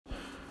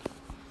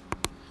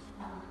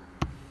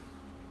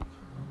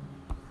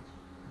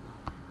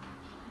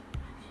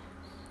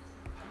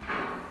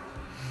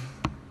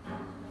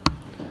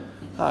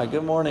Hi,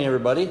 good morning,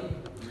 everybody.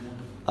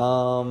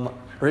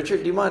 Richard,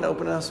 do you mind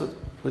opening us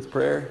with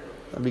prayer?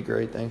 That'd be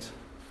great, thanks.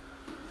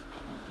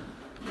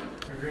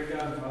 Our great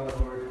God and Father,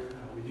 Lord,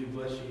 we do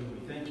bless you.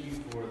 We thank you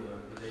for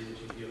the day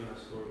that you've given us,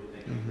 Lord. We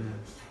thank you for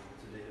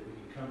today that we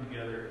can come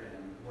together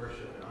and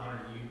worship and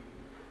honor you.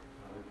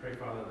 We pray,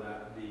 Father,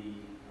 that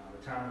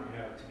the time that we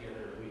have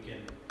together, that we can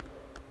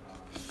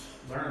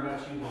learn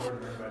about you, Lord,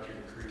 learn about your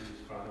decrees.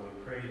 Father, we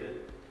pray that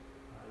it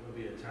will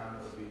be a time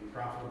that will be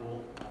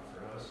profitable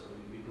for us, that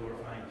we be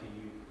glorifying to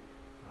you,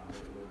 that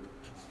it will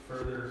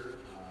further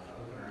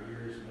open our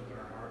ears and open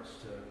our hearts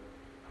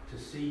to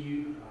see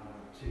you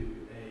to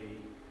a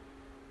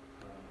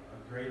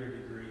greater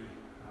degree.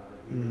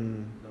 That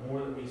the more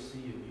that we see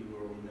of you,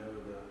 Lord, we know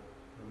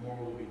the more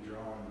we'll be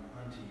drawn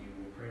unto you.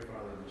 We pray,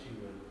 Father, that you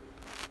would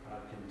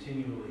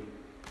continually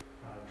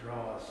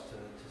draw us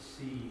to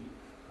see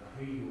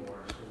who you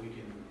are, so we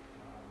can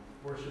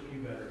worship you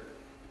better.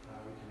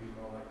 We can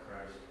be more like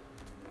Christ.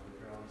 And we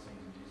pray all these things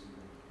in Jesus'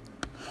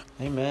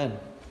 name. Amen.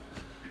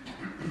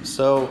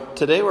 So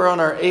today we're on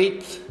our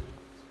eighth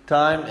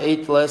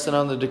lesson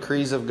on the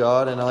decrees of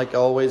God, and like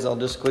always, I'll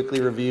just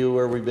quickly review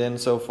where we've been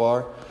so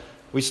far.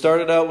 We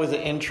started out with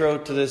an intro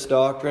to this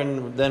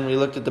doctrine, then we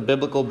looked at the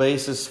biblical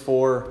basis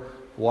for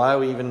why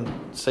we even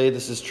say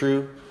this is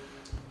true.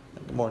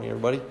 Good morning,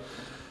 everybody.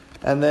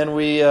 And then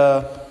we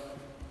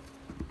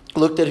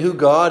looked at who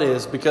God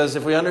is, because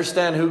if we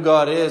understand who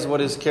God is,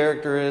 what His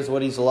character is,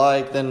 what He's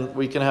like, then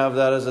we can have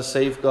that as a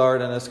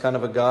safeguard and as kind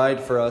of a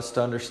guide for us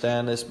to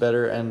understand this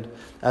better. And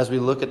as we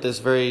look at this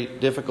very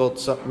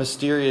difficult,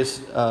 mysterious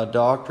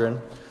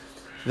doctrine,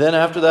 then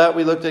after that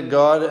we looked at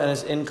God and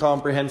His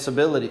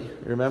incomprehensibility.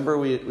 Remember,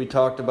 we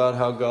talked about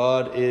how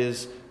God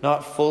is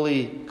not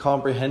fully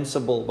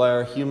comprehensible by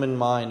our human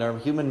mind. Our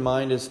human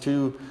mind is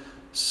too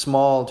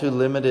small, too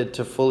limited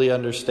to fully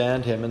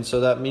understand Him. And so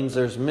that means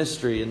there's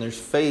mystery and there's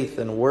faith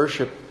and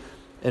worship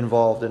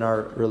involved in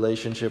our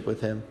relationship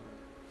with Him.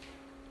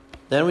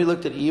 Then we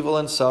looked at evil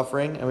and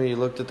suffering, and we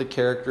looked at the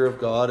character of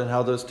God and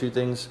how those two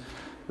things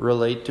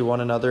relate to one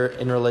another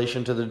in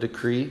relation to the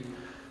decree.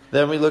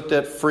 Then we looked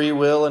at free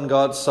will and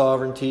God's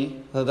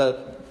sovereignty,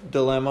 that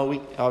dilemma.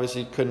 We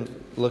obviously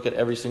couldn't look at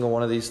every single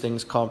one of these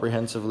things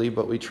comprehensively,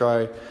 but we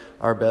try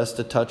our best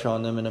to touch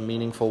on them in a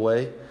meaningful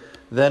way.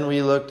 Then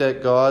we looked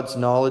at God's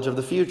knowledge of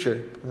the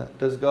future.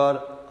 Does God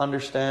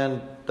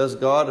understand? Does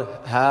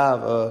God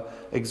have an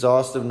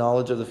exhaustive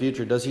knowledge of the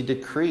future? Does He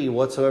decree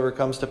whatsoever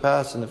comes to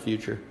pass in the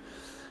future?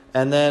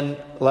 And then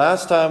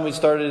last time we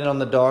started in on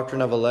the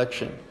doctrine of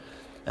election.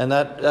 And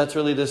that's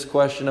really this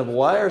question of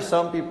why are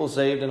some people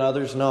saved and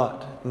others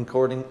not,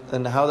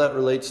 and how that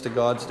relates to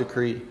God's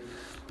decree.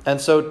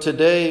 And so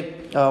today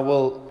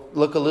we'll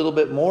look a little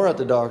bit more at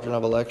the doctrine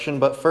of election.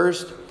 But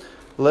first,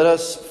 let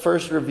us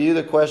review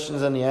the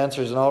questions and the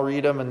answers, and I'll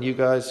read them, and you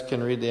guys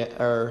can read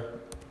or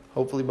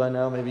hopefully by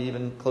now, maybe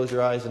even close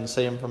your eyes and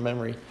say them from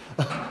memory.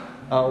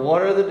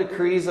 What are the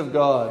decrees of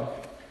God?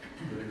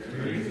 The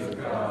decrees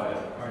of God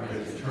are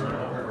His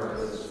eternal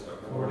purpose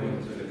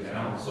according to the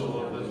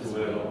counsel of His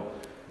will,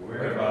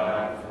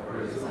 whereby for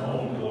His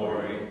own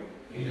glory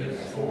He has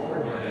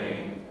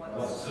foreordained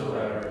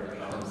whatsoever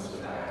comes to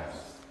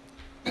pass.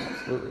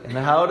 Absolutely. And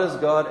how does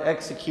God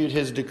execute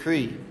His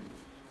decree?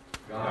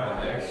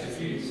 God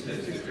executes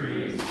His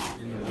decrees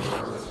in the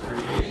works of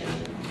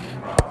creation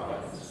and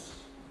providence.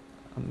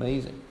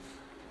 Amazing.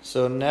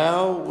 So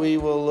now we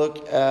will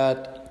look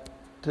at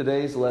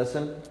today's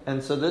lesson.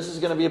 And so this is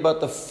going to be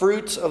about the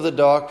fruits of the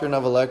doctrine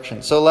of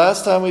election. So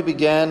last time we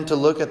began to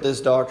look at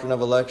this doctrine of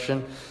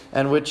election,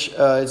 and which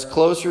is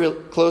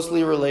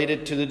closely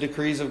related to the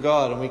decrees of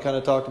God. And we kind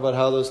of talked about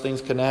how those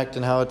things connect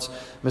and how it's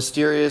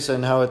mysterious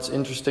and how it's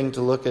interesting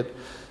to look at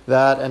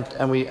that,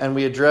 and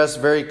we address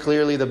very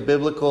clearly the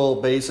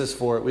biblical basis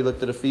for it. We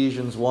looked at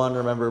Ephesians 1,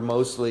 remember,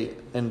 mostly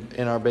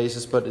in our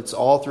basis, but it's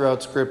all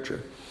throughout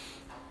Scripture.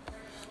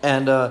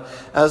 And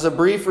as a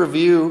brief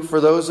review, for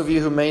those of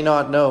you who may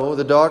not know,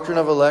 the doctrine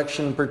of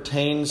election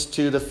pertains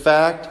to the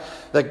fact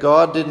that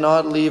God did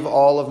not leave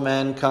all of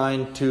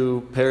mankind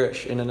to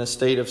perish in an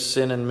estate of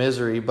sin and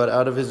misery, but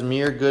out of His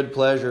mere good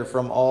pleasure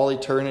from all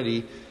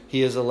eternity,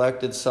 He has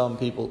elected some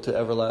people to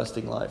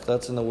everlasting life.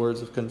 That's in the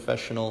words of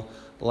confessional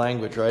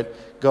language, right?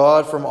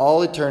 God from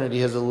all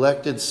eternity has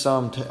elected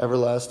some to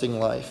everlasting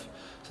life.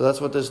 So that's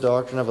what this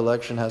doctrine of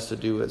election has to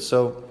do with.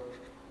 So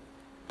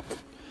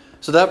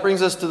that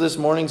brings us to this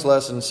morning's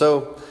lesson.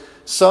 So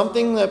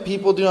something that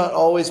people do not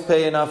always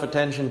pay enough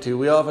attention to.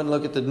 We often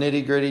look at the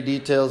nitty-gritty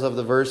details of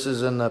the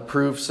verses and the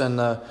proofs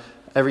and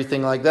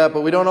everything like that,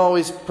 but we don't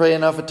always pay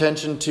enough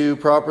attention to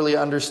properly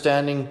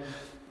understanding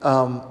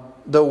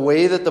the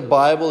way that the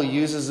Bible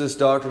uses this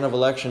doctrine of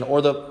election,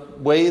 or the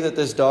way that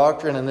this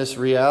doctrine and this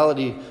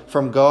reality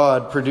from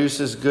God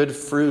produces good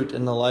fruit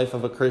in the life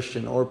of a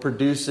Christian, or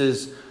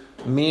produces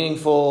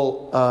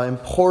meaningful,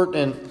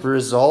 important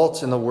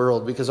results in the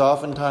world. Because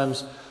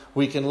oftentimes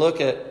we can look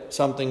at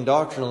something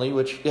doctrinally,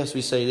 which, yes,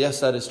 we say, yes,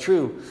 that is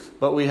true,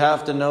 but we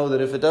have to know that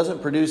if it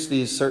doesn't produce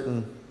these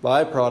certain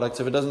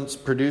byproducts, if it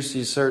doesn't produce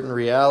these certain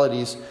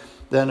realities,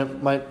 then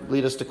it might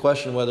lead us to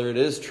question whether it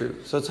is true.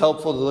 So it's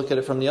helpful to look at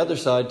it from the other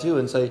side too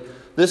and say,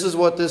 this is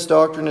what this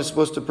doctrine is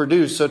supposed to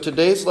produce. So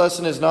today's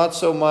lesson is not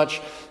so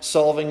much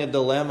solving a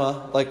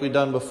dilemma like we've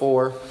done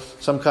before,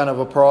 some kind of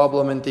a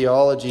problem in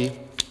theology,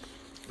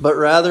 but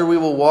rather we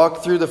will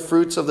walk through the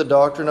fruits of the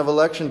doctrine of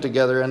election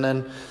together. And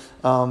then,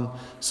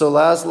 so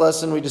last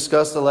lesson we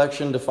discussed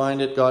election,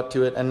 defined it, got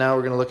to it, and now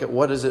we're going to look at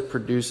what does it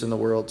produce in the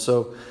world.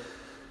 So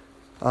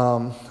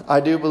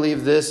I do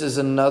believe this is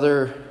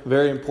another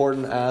very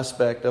important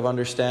aspect of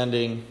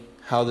understanding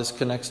how this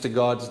connects to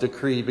God's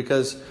decree,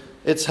 because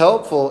it's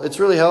helpful. It's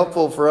really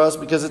helpful for us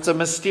because it's a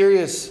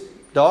mysterious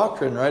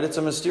doctrine, right? It's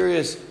a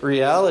mysterious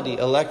reality,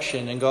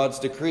 election and God's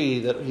decree,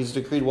 that He's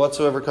decreed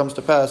whatsoever comes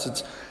to pass.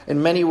 It's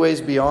in many ways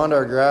beyond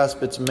our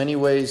grasp. It's in many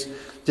ways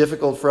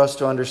difficult for us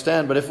to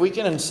understand. But if we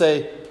can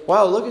say,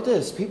 wow, look at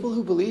this, people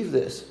who believe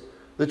this,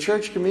 the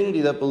church community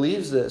that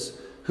believes this,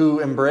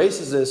 who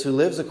embraces this, who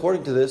lives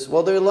according to this,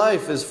 well, their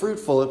life is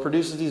fruitful. It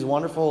produces these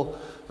wonderful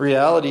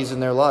realities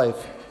in their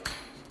life.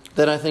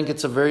 Then I think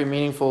it's a very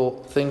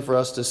meaningful thing for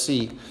us to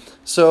see.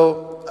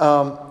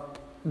 So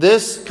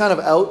this kind of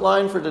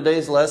outline for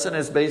today's lesson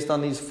is based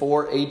on these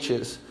 4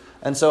 H's.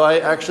 And so I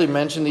actually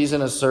mentioned these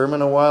in a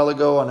sermon a while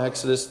ago on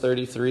Exodus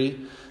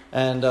 33.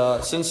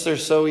 And since they're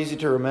so easy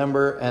to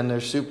remember and they're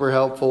super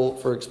helpful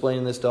for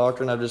explaining this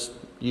doctrine, I've just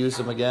used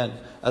them again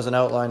as an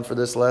outline for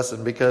this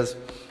lesson, because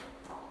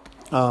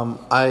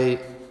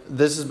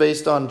this is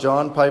based on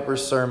John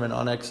Piper's sermon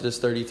on Exodus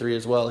 33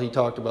 as well. He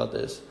talked about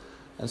this.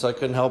 And so I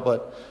couldn't help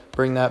but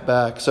bring that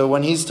back. So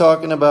when he's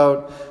talking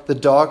about the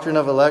doctrine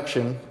of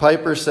election,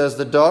 Piper says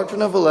the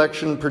doctrine of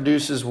election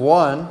produces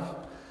 1,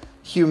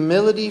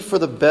 humility for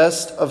the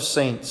best of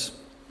saints;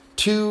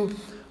 2,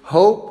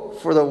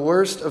 hope for the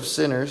worst of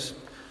sinners;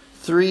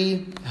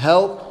 3,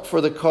 help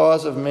for the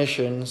cause of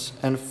missions;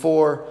 and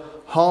 4,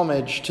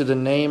 homage to the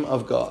name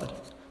of God.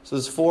 So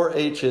there's 4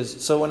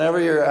 H's. So whenever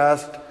you're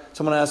asked,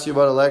 someone asks you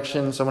about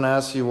election, someone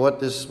asks you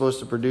what this is supposed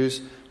to produce,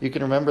 you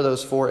can remember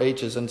those 4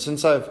 H's. And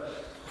since I've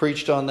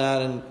preached on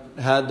that and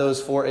had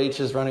those 4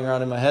 H's running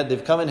around in my head,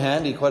 they've come in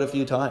handy quite a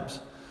few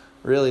times.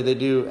 Really, they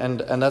do. And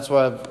that's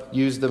why I've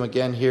used them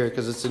again here,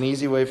 because it's an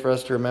easy way for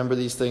us to remember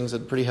these things, a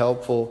pretty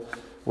helpful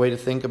way to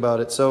think about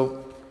it.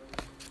 So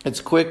it's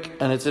quick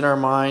and it's in our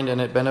mind,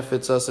 and it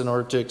benefits us in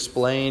order to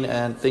explain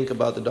and think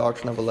about the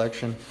doctrine of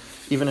election,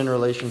 even in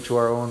relation to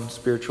our own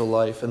spiritual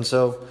life. And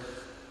so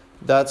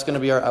that's going to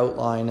be our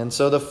outline. And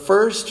so the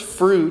first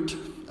fruit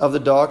of the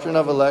doctrine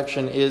of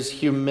election is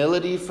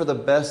humility for the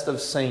best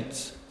of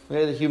saints.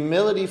 Okay, the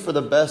humility for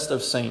the best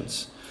of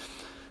saints.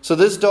 So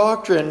this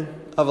doctrine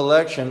of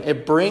election,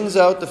 it brings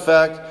out the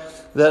fact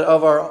that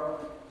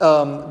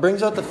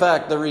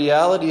the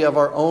reality of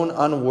our own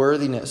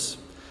unworthiness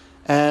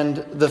and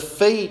the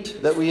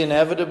fate that we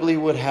inevitably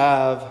would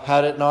have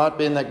had it not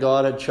been that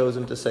God had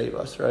chosen to save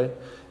us, right?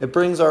 It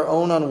brings our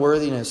own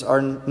unworthiness,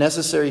 our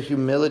necessary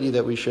humility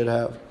that we should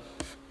have.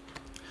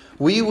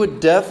 We would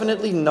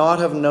definitely not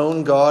have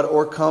known God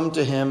or come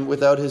to Him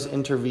without His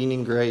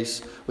intervening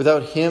grace,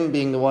 without Him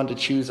being the one to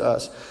choose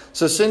us.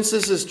 So since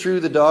this is true,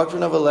 the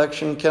doctrine of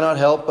election cannot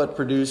help but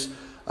produce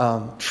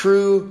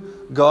true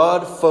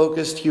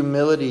God-focused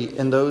humility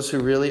in those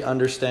who really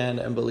understand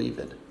and believe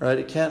it. Right?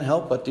 It can't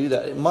help but do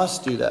that. It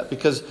must do that,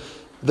 because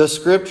the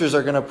Scriptures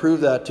are going to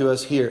prove that to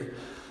us here.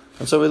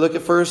 And so we look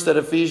at first at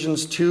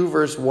Ephesians 2,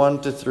 verse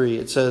 1 to 3.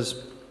 It says,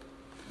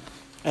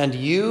 "And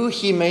you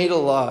He made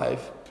alive,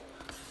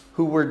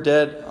 who were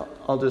dead."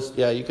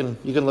 You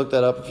can look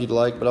that up if you'd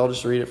like, but I'll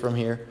just read it from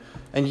here.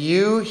 "And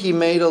you He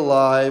made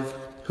alive,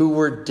 who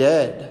were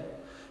dead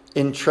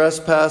in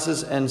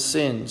trespasses and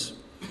sins,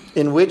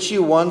 in which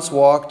you once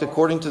walked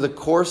according to the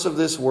course of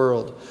this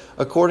world,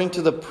 according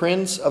to the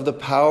prince of the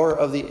power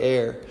of the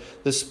air,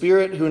 the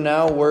spirit who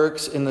now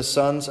works in the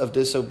sons of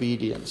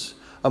disobedience,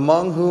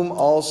 among whom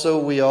also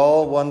we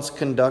all once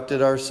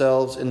conducted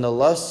ourselves in the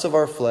lusts of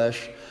our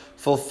flesh,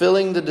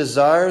 fulfilling the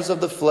desires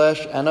of the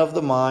flesh and of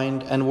the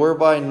mind, and were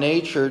by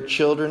nature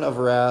children of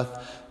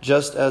wrath,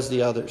 just as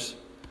the others."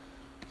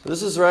 So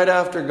this is right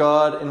after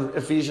God in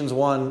Ephesians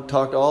 1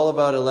 talked all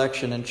about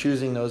election and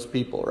choosing those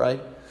people, right?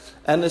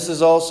 And this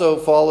is also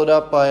followed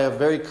up by a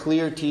very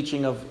clear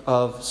teaching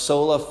of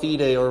sola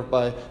fide, or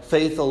by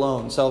faith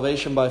alone,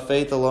 salvation by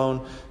faith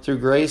alone, through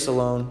grace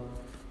alone.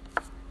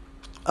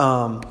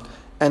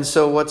 And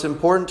so what's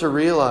important to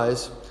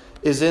realize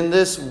is in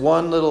this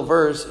one little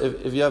verse,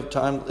 if you have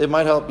time, it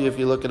might help you if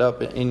you look it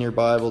up in your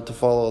Bible to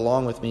follow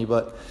along with me.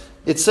 But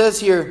it says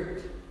here,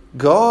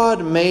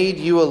 God made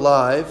you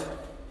alive,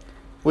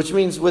 which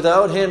means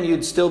without Him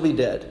you'd still be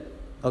dead.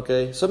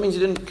 Okay? So it means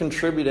you didn't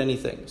contribute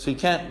anything. So you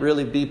can't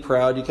really be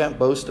proud. You can't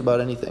boast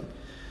about anything.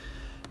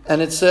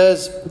 And it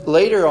says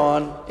later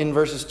on in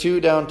verses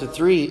 2 down to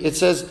 3, it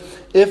says,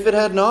 if it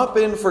had not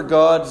been for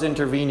God's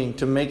intervening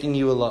to making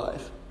you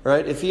alive,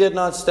 right? If He had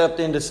not stepped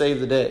in to save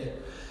the day,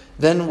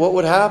 then what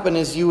would happen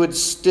is you would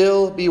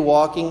still be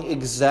walking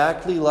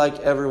exactly like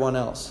everyone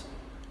else.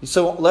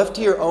 So left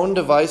to your own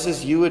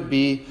devices, you would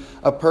be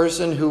a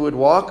person who would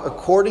walk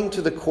according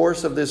to the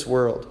course of this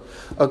world,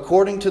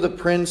 according to the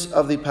prince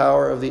of the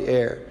power of the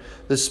air,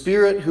 the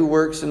spirit who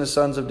works in the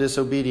sons of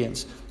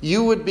disobedience.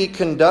 You would be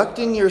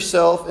conducting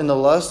yourself in the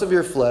lust of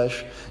your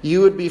flesh. You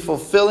would be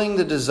fulfilling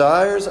the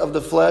desires of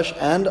the flesh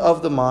and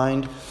of the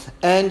mind,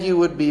 and you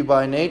would be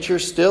by nature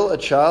still a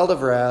child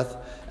of wrath.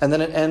 And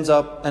then it ends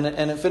up, and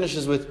it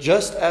finishes with,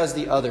 just as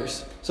the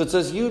others. So it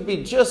says you would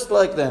be just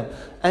like them.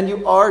 And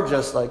you are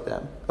just like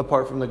them,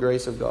 apart from the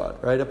grace of God,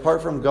 right?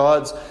 Apart from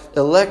God's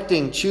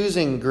electing,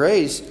 choosing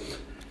grace.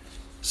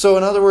 So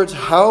in other words,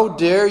 how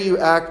dare you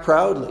act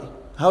proudly?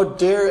 How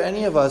dare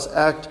any of us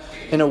act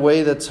in a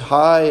way that's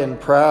high and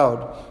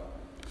proud?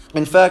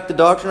 In fact, the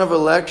doctrine of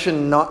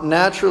election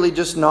naturally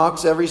just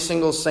knocks every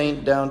single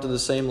saint down to the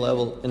same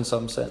level in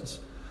some sense.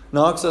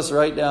 Knocks us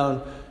right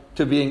down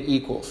to being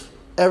equals.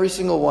 Every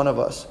single one of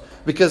us.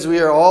 Because we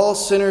are all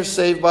sinners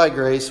saved by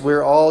grace.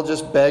 We're all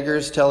just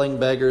beggars telling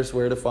beggars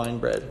where to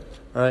find bread.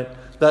 Right?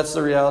 That's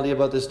the reality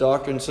about this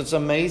doctrine. So it's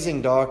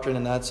amazing doctrine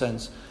in that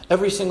sense.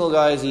 Every single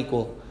guy is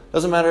equal.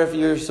 Doesn't matter if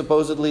you're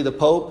supposedly the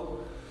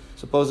Pope,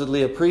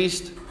 supposedly a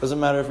priest. Doesn't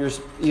matter if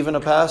you're even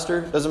a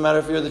pastor. Doesn't matter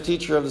if you're the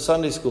teacher of the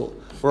Sunday school.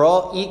 We're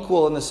all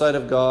equal in the sight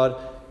of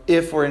God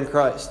if we're in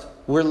Christ.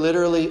 We're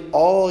literally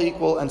all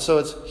equal, and so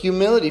it's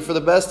humility for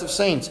the best of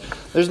saints.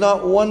 There's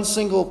not one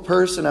single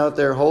person out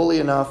there holy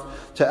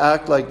enough to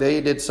act like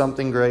they did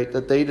something great,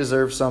 that they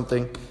deserve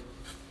something.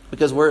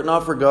 Because were it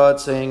not for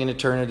God saying in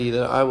eternity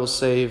that I will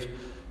save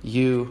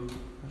you,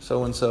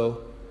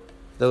 so-and-so,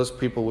 those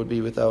people would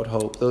be without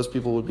hope. Those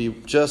people would be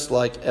just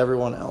like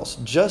everyone else,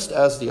 just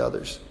as the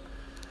others.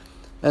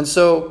 And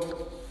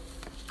so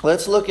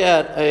let's look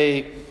at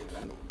a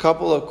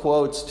couple of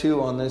quotes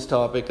too on this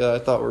topic that I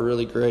thought were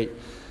really great.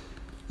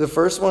 The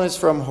first one is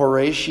from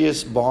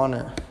Horatius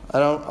Bonner.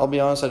 I'll be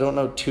honest, I don't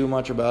know too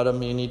much about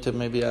him. You need to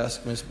maybe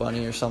ask Miss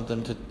Bunny or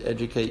something to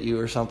educate you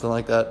or something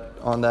like that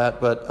on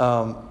that. But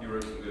you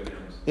wrote some good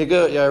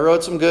hymns. I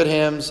wrote some good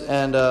hymns,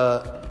 and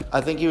I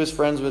think he was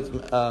friends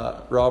with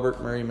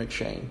Robert Murray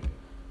McShane.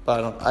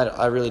 But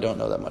I really don't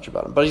know that much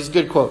about him. But he's a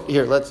good quote.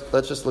 Here,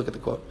 let's just look at the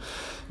quote.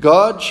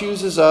 God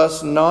chooses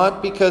us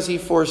not because he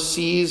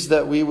foresees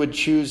that we would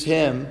choose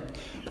him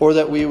or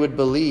that we would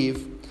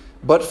believe,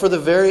 but for the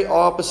very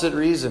opposite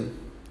reason.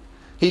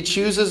 He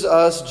chooses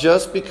us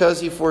just because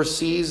he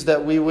foresees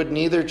that we would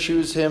neither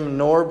choose him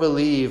nor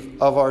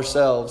believe of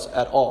ourselves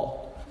at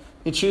all.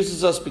 He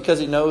chooses us because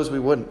he knows we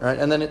wouldn't, right?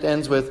 And then it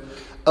ends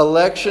with,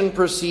 election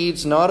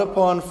proceeds not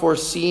upon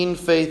foreseen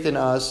faith in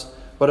us,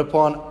 but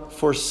upon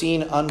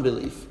foreseen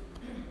unbelief.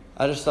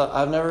 I just thought,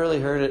 I've never really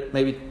heard it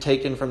maybe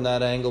taken from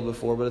that angle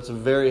before, but it's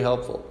very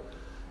helpful.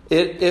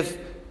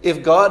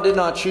 If God did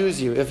not choose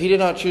you, if he did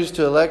not choose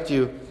to elect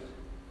you,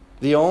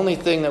 the only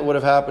thing that would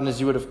have happened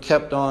is you would have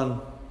kept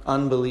on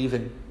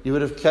unbelieving. You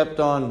would have kept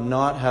on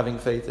not having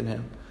faith in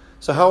him.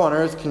 So how on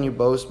earth can you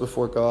boast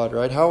before God,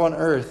 right? How on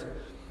earth?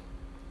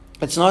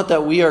 It's not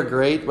that we are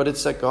great, but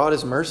it's that God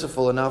is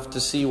merciful enough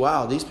to see,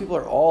 wow, these people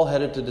are all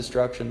headed to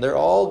destruction. They're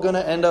all going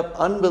to end up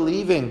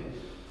unbelieving.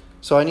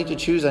 So I need to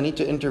choose. I need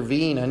to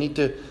intervene. I need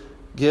to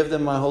give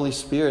them my Holy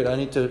Spirit. I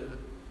need to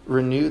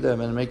renew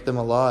them and make them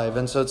alive.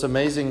 And so it's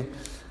amazing.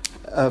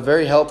 A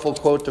very helpful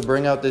quote to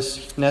bring out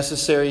this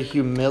necessary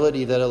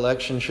humility that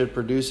election should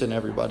produce in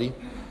everybody.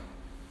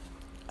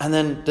 And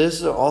then this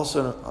is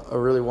also a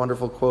really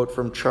wonderful quote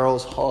from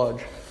Charles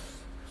Hodge.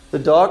 The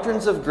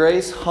doctrines of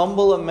grace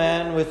humble a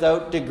man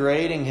without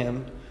degrading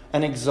him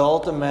and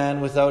exalt a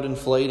man without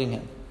inflating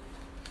him.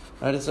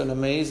 Right? It's an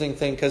amazing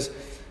thing because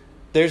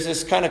there's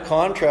this kind of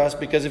contrast,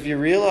 because if you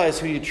realize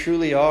who you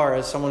truly are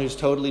as someone who's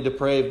totally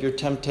depraved, your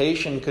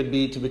temptation could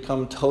be to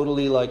become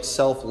totally like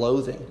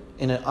self-loathing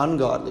in an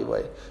ungodly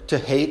way, to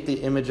hate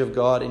the image of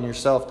God in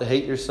yourself, to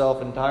hate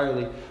yourself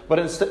entirely. But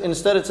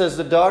instead it says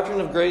the doctrine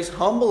of grace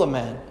humble a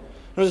man.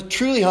 It was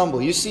truly humble.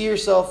 You see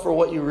yourself for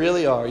what you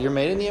really are. You're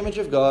made in the image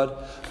of God,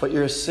 but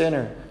you're a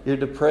sinner. You're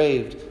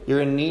depraved.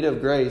 You're in need of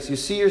grace. You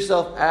see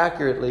yourself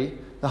accurately.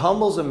 The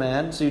humbles a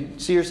man, so you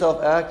see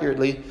yourself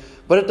accurately.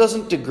 But it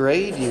doesn't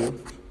degrade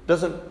you.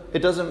 It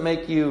doesn't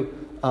make you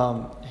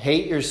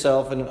hate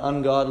yourself in an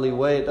ungodly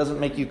way. It doesn't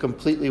make you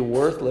completely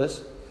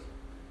worthless.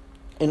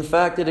 In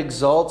fact, it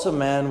exalts a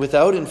man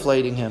without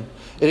inflating him.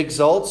 It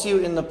exalts you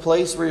in the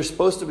place where you're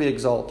supposed to be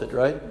exalted,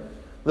 right?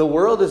 The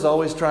world is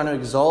always trying to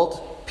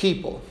exalt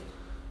people,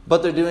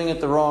 but they're doing it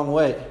the wrong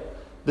way.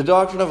 The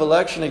doctrine of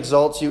election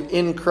exalts you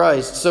in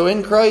Christ. So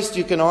in Christ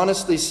you can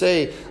honestly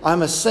say,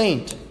 I'm a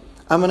saint.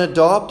 I'm an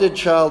adopted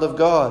child of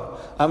God.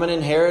 I'm an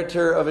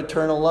inheritor of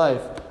eternal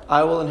life.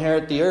 I will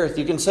inherit the earth.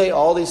 You can say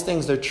all these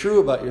things. They're true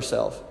about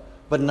yourself.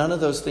 But none of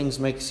those things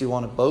makes you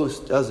want to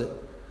boast, does it?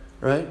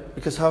 Right?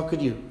 Because how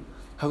could you?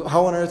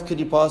 How on earth could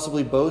you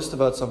possibly boast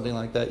about something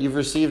like that? You've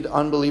received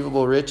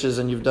unbelievable riches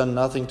and you've done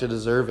nothing to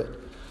deserve it.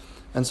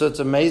 And so it's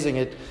amazing.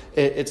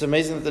 It's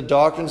amazing that the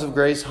doctrines of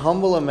grace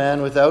humble a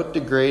man without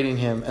degrading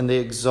him, and they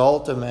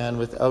exalt a man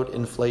without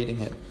inflating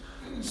him.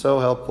 So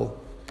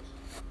helpful.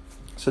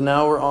 So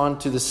now we're on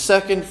to the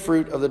second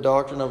fruit of the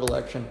doctrine of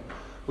election,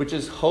 which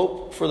is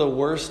hope for the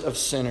worst of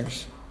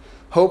sinners.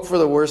 Hope for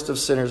the worst of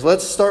sinners.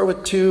 Let's start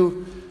with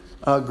two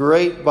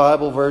great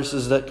Bible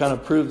verses that kind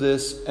of prove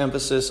this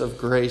emphasis of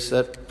grace,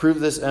 that prove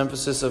this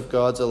emphasis of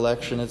God's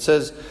election. It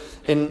says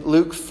in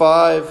Luke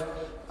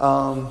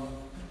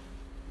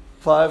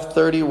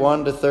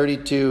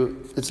 5:31-32,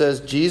 it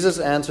says, Jesus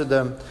answered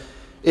them,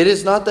 "It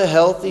is not the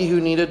healthy who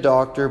need a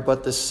doctor,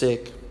 but the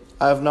sick.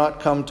 I have not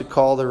come to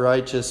call the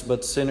righteous,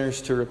 but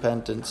sinners to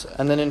repentance."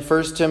 And then in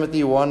 1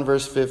 Timothy 1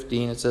 verse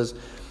 15, it says,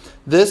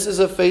 "This is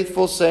a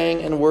faithful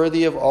saying and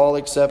worthy of all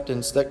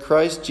acceptance, that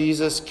Christ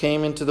Jesus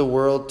came into the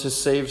world to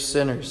save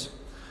sinners,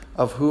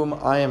 of whom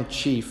I am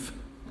chief."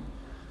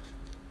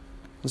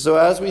 And so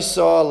as we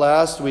saw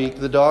last week,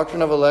 the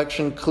doctrine of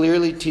election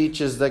clearly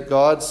teaches that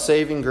God's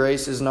saving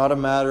grace is not a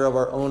matter of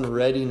our own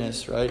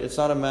readiness, right? It's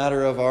not a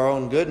matter of our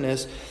own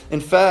goodness. In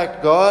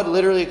fact, God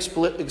literally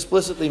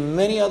explicitly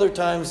many other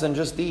times than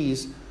just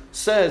these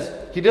says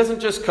He doesn't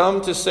just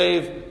come to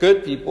save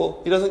good people.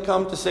 He doesn't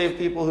come to save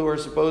people who are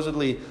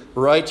supposedly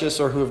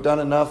righteous or who have done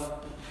enough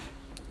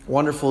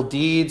wonderful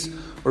deeds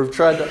or have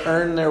tried to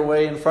earn their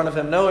way in front of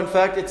Him. No, in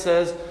fact, it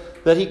says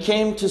that He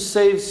came to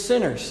save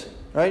sinners.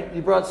 Right?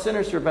 He brought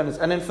sinners to repentance.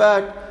 And in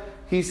fact,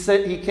 He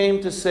came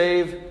to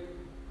save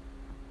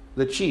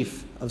the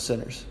chief of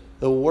sinners.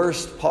 The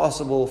worst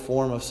possible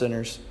form of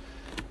sinners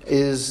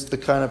is the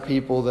kind of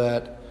people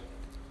that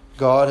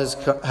God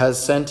has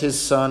sent His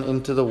Son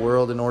into the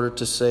world in order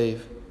to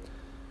save.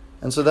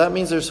 And so that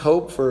means there's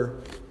hope for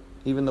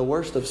even the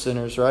worst of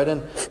sinners, right?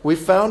 And we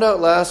found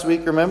out last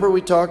week, remember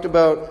we talked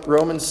about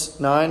Romans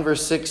 9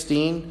 verse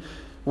 16,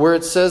 where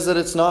it says that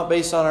it's not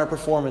based on our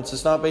performance.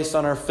 It's not based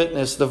on our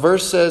fitness. The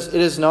verse says,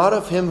 "It is not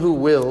of him who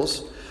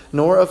wills,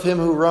 nor of him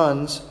who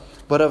runs,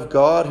 but of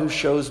God who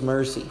shows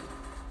mercy."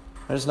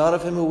 It is not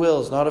of him who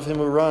wills, not of him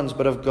who runs,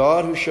 but of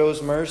God who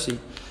shows mercy.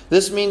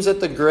 This means that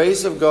the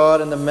grace of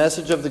God and the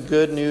message of the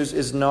good news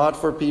is not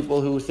for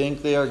people who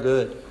think they are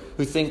good,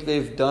 who think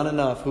they've done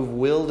enough, who've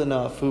willed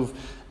enough, who've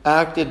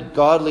acted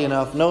godly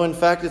enough. No, in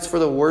fact, it's for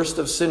the worst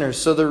of sinners.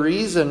 So the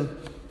reason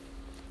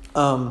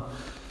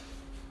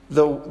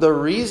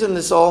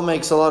this all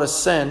makes a lot of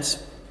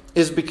sense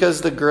is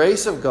because the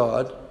grace of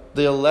God,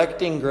 the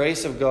electing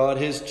grace of God,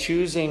 His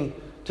choosing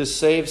to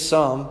save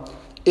some,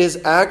 is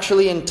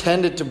actually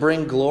intended to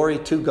bring glory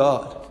to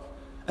God.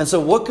 And so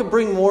what could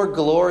bring more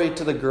glory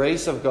to the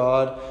grace of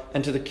God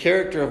and to the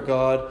character of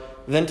God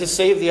than to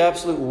save the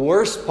absolute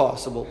worst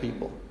possible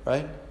people,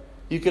 right?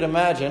 You could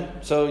imagine,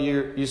 so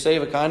you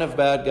save a kind of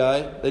bad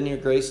guy, then your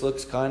grace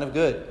looks kind of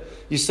good.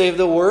 You save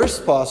the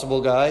worst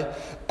possible guy,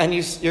 and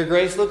your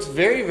grace looks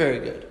very, very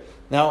good.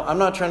 Now, I'm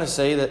not trying to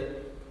say that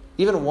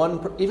even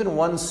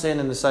one sin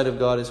in the sight of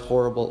God is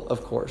horrible,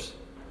 of course.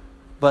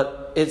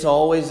 But it's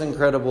always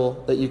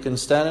incredible that you can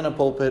stand in a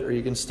pulpit, or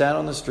you can stand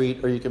on the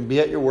street, or you can be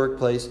at your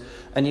workplace,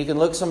 and you can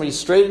look somebody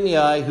straight in the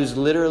eye who's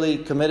literally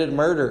committed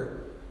murder,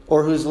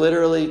 or who's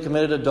literally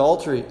committed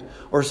adultery,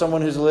 or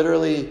someone who's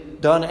literally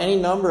done any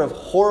number of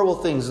horrible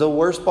things, the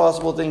worst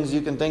possible things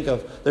you can think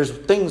of. There's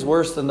things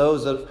worse than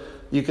those that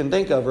you can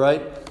think of,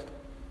 right?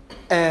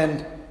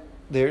 And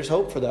there's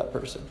hope for that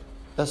person.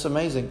 That's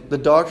amazing. The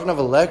doctrine of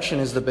election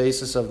is the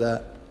basis of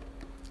that.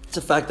 It's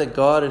the fact that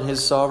God in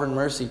His sovereign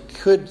mercy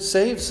could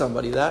save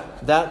somebody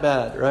that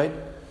bad, right?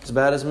 As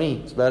bad as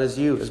me, as bad as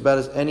you, as bad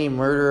as any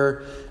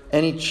murderer,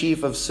 any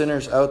chief of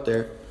sinners out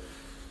there.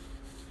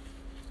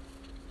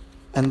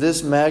 And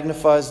this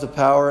magnifies the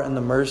power and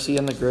the mercy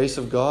and the grace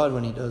of God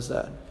when He does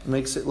that. It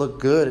makes it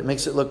look good. It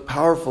makes it look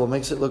powerful. It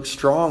makes it look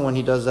strong when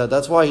He does that.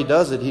 That's why He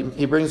does it.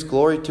 He brings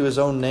glory to His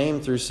own name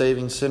through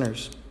saving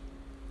sinners.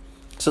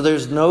 So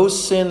there's no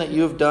sin that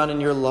you have done in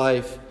your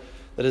life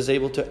that is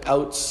able to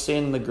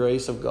out-sin the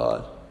grace of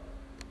God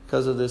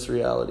because of this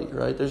reality,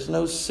 right? There's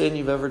no sin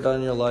you've ever done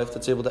in your life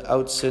that's able to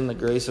out-sin the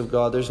grace of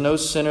God. There's no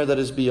sinner that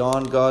is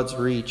beyond God's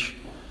reach,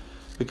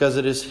 because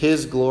it is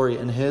His glory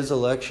and His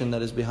election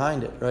that is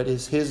behind it, right?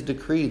 It's His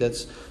decree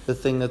that's the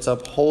thing that's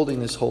upholding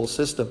this whole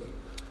system.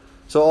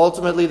 So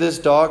ultimately, this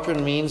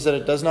doctrine means that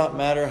it does not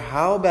matter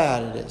how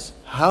bad it is,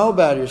 how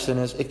bad your sin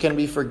is, it can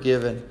be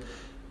forgiven.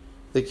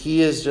 The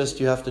key is just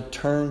you have to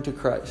turn to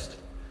Christ.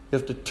 You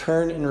have to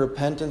turn in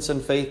repentance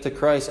and faith to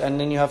Christ, and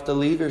then you have to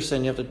leave your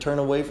sin. You have to turn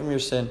away from your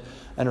sin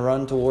and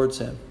run towards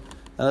Him.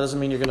 Now, that doesn't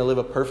mean you're going to live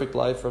a perfect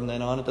life from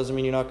then on. It doesn't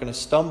mean you're not going to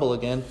stumble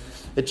again.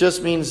 It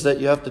just means that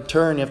you have to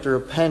turn, you have to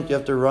repent, you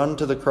have to run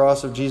to the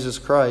cross of Jesus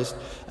Christ,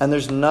 and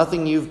there's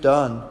nothing you've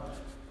done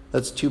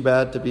that's too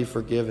bad to be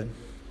forgiven.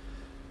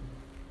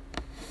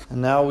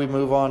 And now we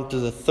move on to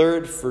the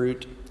third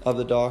fruit of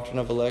the doctrine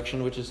of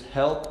election, which is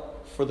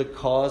help for the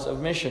cause of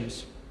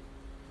missions.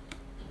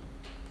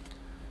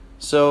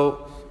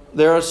 So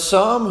there are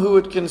some who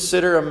would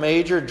consider a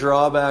major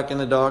drawback in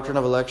the doctrine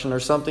of election, or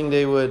something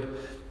they would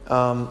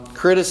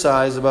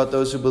criticize about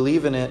those who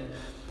believe in it.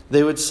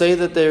 They would say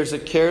that there's a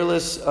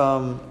carelessness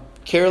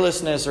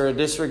or a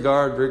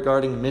disregard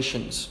regarding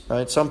missions,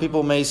 right? Some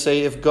people may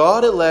say, if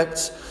God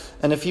elects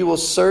and if He will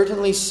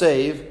certainly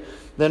save,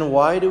 then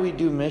why do we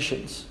do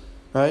missions,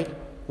 right?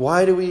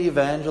 Why do we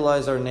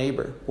evangelize our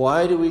neighbor?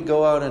 Why do we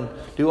go out and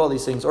do all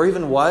these things? Or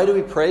even why do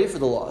we pray for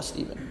the lost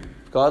even?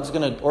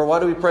 Or why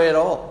do we pray at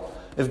all?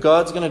 If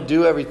God's going to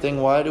do everything,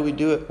 why do we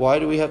do it? Why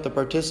do we have to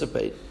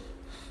participate?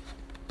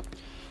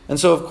 And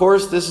so, of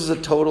course, this is a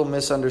total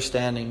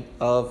misunderstanding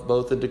of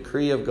both the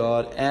decree of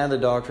God and the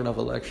doctrine of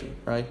election,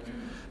 right?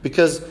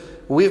 Because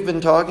we've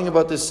been talking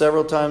about this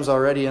several times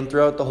already, and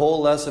throughout the whole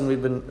lesson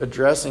we've been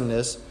addressing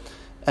this,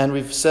 and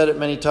we've said it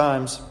many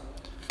times.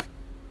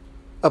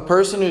 A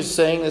person who's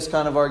saying this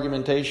kind of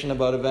argumentation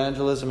about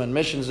evangelism and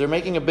missions, they're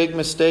making a big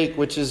mistake,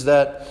 which is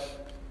that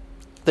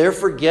they're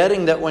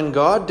forgetting that when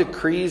God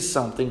decrees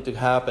something to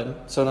happen,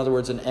 so in other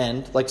words, an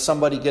end, like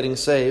somebody getting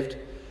saved,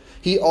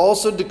 He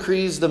also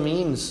decrees the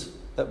means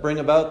that bring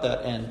about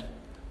that end.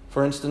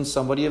 For instance,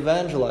 somebody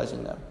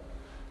evangelizing them.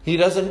 He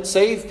doesn't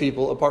save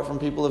people apart from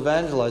people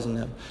evangelizing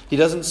them. He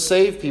doesn't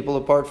save people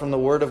apart from the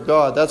Word of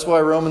God. That's why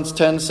Romans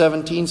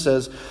 10:17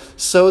 says,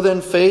 "So then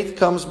faith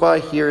comes by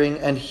hearing,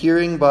 and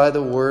hearing by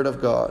the Word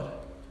of God."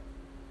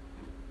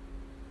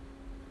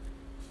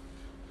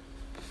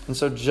 And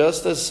so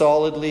just as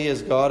solidly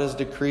as God has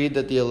decreed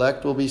that the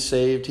elect will be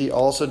saved, He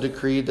also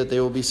decreed that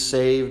they will be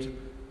saved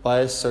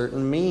by a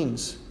certain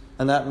means.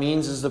 And that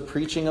means is the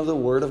preaching of the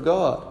Word of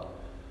God.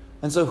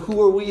 And so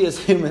who are we as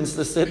humans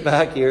to sit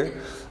back here,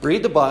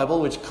 read the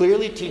Bible, which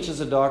clearly teaches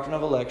the doctrine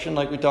of election,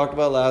 like we talked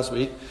about last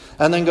week,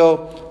 and then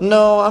go,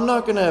 no, I'm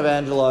not going to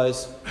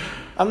evangelize.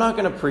 I'm not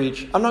going to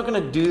preach. I'm not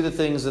going to do the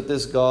things that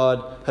this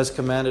God has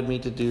commanded me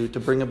to do to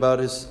bring about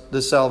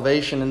the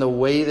salvation in the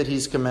way that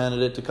He's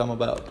commanded it to come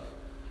about.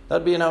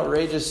 That'd be an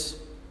outrageous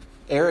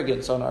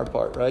arrogance on our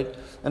part, right?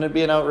 And it'd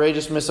be an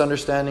outrageous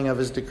misunderstanding of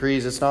His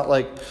decrees. It's not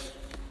like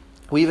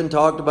we even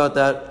talked about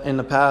that in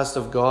the past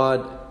of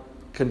God,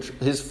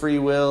 His free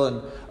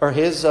will or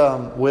His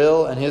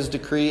will and His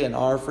decree and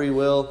our free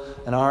will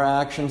and our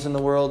actions in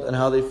the world and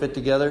how they fit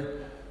together.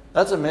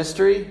 That's a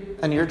mystery,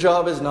 and your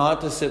job is not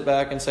to sit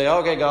back and say,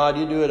 okay, God,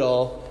 you do it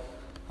all.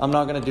 I'm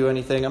not going to do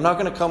anything. I'm not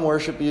going to come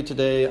worship you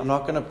today. I'm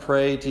not going to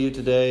pray to you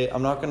today.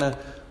 I'm not going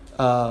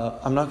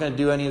to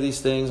do any of these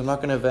things. I'm not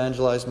going to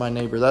evangelize my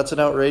neighbor. That's an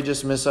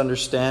outrageous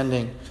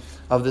misunderstanding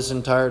of this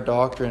entire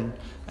doctrine,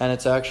 and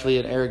it's actually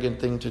an arrogant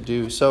thing to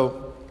do.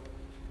 So,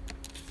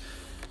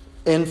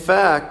 in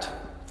fact,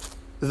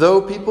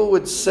 though people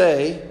would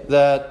say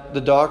that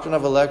the doctrine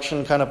of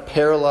election kind of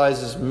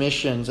paralyzes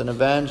missions and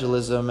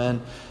evangelism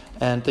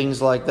and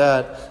things like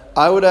that,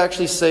 I would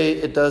actually say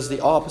it does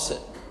the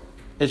opposite.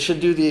 It should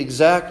do the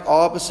exact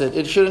opposite.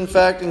 It should, in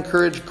fact,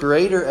 encourage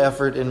greater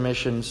effort in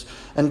missions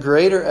and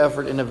greater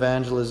effort in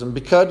evangelism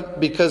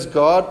because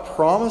God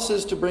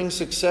promises to bring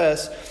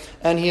success,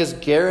 and He has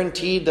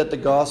guaranteed that the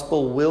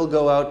gospel will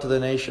go out to the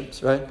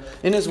nations, right?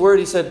 In His Word,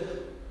 He said,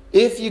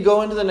 if you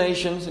go into the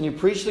nations and you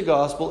preach the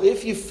gospel,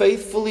 if you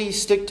faithfully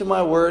stick to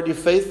my word, you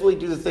faithfully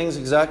do the things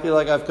exactly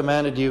like I've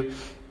commanded you,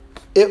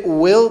 it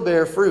will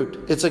bear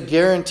fruit. It's a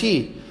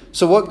guarantee.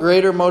 So what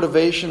greater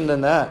motivation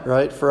than that,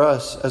 right, for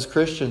us as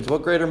Christians?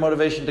 What greater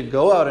motivation to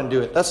go out and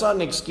do it? That's not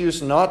an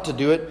excuse not to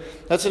do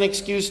it. That's an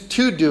excuse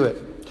to do it.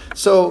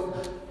 So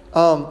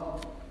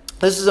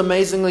this is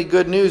amazingly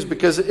good news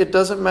because it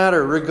doesn't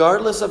matter,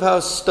 regardless of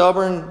how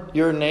stubborn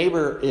your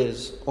neighbor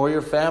is or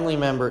your family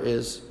member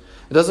is.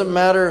 It doesn't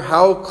matter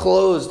how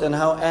closed and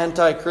how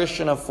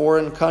anti-Christian a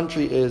foreign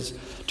country is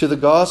to the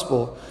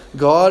gospel.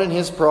 God in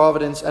His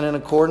providence and in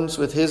accordance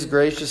with His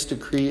gracious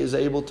decree is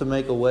able to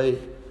make a way.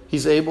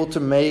 He's able to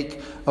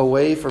make a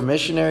way for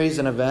missionaries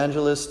and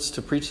evangelists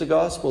to preach the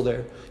gospel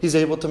there. He's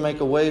able to make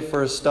a way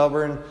for a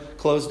stubborn,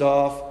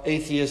 closed-off,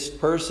 atheist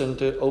person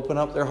to open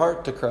up their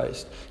heart to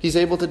Christ. He's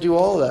able to do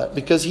all that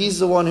because He's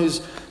the one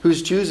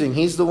who's choosing.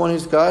 He's the one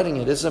who's guiding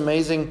it. It's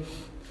amazing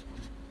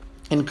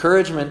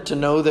encouragement to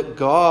know that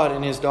God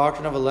in His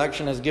doctrine of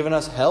election has given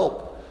us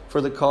help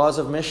for the cause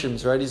of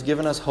missions, right? He's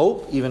given us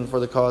hope even for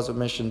the cause of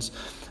missions.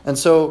 And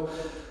so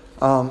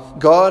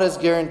God has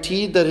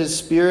guaranteed that His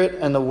Spirit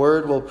and the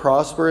Word will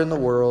prosper in the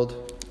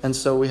world. And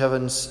so we have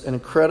an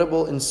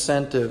incredible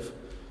incentive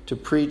to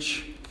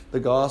preach the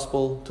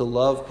gospel, to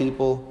love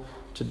people,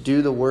 to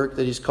do the work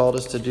that He's called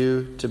us to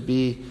do, to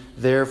be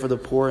there for the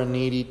poor and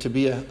needy, to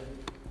be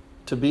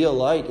a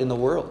light in the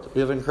world.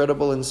 We have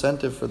incredible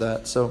incentive for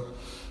that. So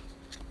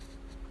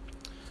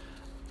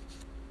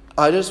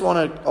I just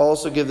want to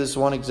also give this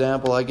one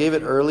example. I gave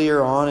it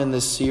earlier on in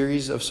this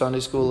series of Sunday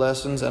school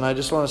lessons, and I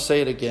just want to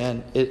say it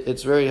again.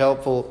 It's very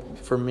helpful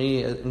for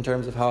me in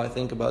terms of how I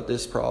think about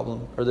this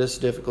problem or this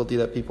difficulty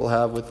that people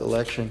have with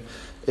election.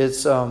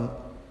 It's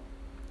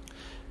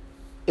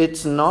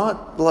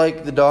not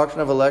like the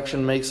doctrine of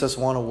election makes us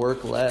want to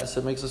work less.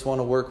 It makes us want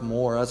to work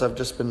more, as I've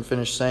just been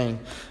finished saying.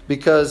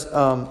 Because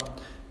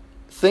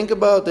think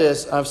about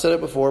this. I've said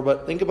it before,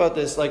 but think about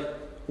this. Like,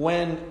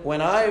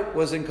 When I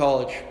was in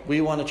college,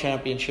 we won a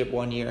championship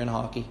one year in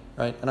hockey,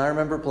 right? And I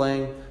remember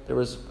playing, there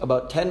was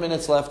about 10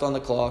 minutes left on the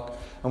clock,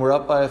 and we're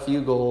up by a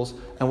few goals,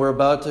 and we're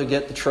about to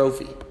get the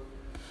trophy,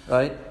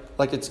 right?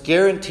 Like, it's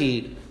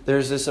guaranteed.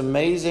 There's this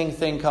amazing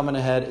thing coming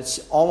ahead. It's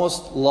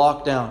almost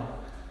locked down.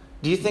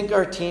 Do you think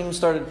our team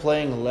started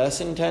playing less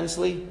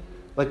intensely?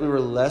 like we were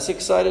less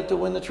excited to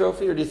win the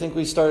trophy? Or do you think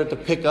we started to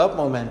pick up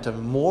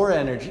momentum, more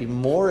energy,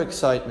 more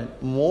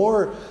excitement,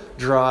 more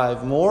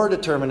drive, more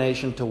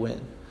determination to win?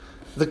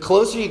 The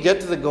closer you get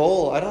to the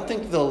goal, I don't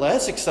think the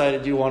less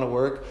excited you want to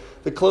work.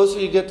 The closer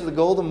you get to the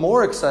goal, the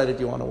more excited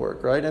you want to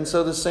work, right? And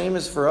so the same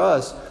is for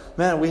us.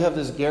 Man, we have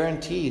this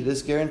guarantee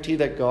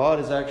that God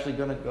is actually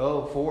going to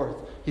go forth.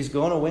 He's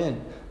going to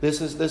win.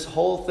 This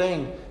whole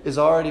thing has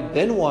already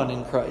been won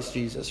in Christ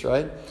Jesus,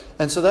 right?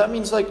 And so that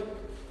means like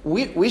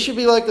we should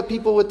be like the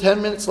people with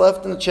 10 minutes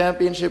left in the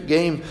championship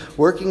game,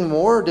 working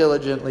more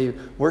diligently,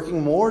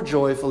 working more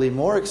joyfully,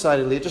 more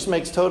excitedly. It just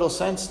makes total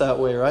sense that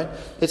way, right?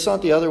 It's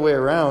not the other way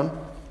around.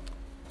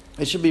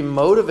 It should be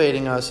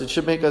motivating us. It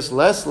should make us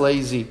less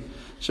lazy. It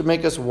should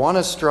make us want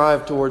to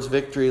strive towards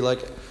victory,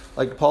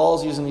 like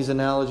Paul's using these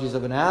analogies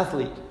of an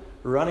athlete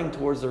running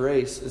towards the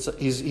race.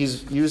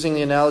 He's using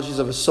the analogies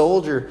of a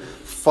soldier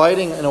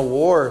fighting in a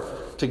war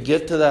to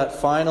get to that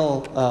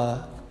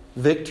final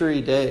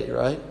victory day,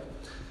 right?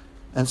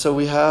 And so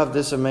we have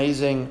this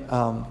amazing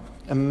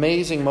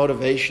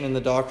motivation in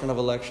the doctrine of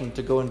election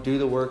to go and do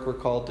the work we're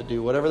called to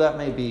do, whatever that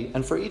may be.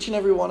 And for each and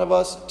every one of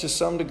us, to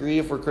some degree,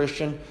 if we're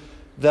Christian,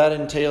 that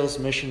entails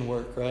mission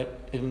work, right?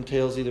 It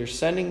entails either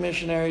sending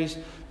missionaries,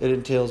 it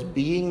entails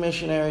being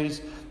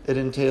missionaries, it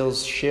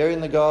entails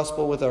sharing the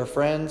gospel with our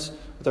friends,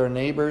 with our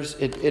neighbors.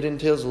 It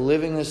entails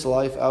living this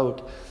life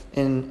out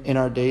in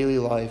our daily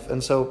life.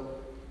 And so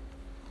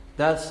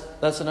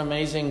that's an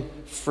amazing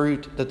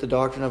fruit that the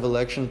doctrine of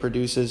election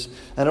produces.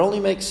 And it only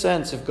makes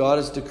sense if God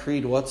has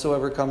decreed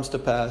whatsoever comes to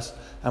pass,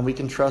 and we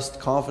can trust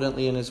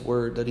confidently in His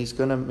word that He's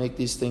going to make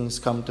these things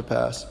come to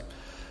pass.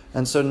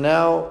 And so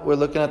now we're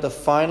looking at the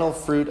final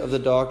fruit of the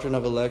doctrine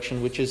of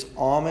election, which is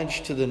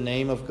homage to the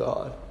name of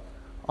God.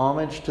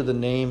 Homage to the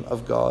name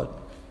of God.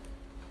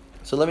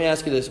 So let me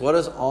ask you this. What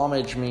does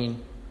homage mean?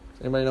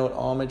 Does anybody know what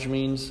homage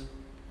means?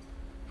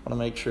 I want to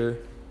make sure.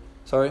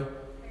 Sorry?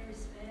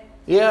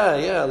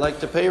 Yeah, like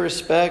to pay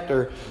respect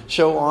or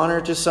show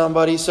honor to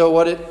somebody. So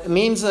what it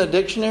means in the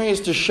dictionary is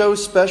to show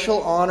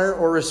special honor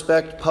or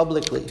respect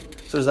publicly.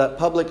 So there's that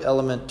public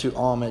element to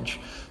homage.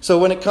 So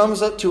when it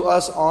comes up to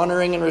us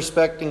honoring and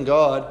respecting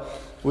God,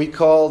 we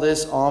call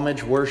this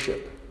homage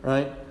worship,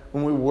 right?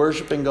 When we're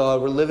worshiping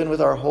God, we're living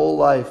with our whole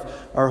life,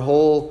 our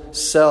whole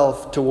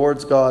self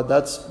towards God.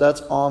 That's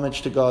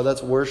homage to God.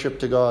 That's worship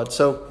to God.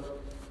 So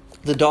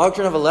the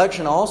doctrine of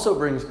election also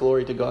brings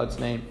glory to God's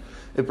name.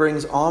 It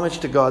brings homage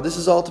to God. This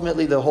is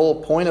ultimately the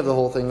whole point of the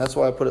whole thing. That's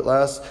why I put it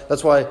last.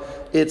 That's why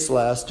it's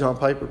last. John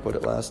Piper put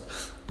it last.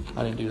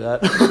 I didn't do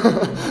that.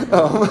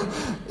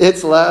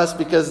 It's last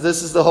because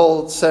this is the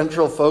whole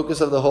central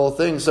focus of the whole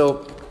thing.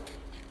 So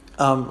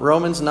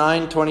Romans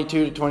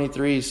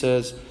 9:22-23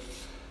 says,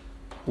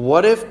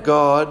 "What if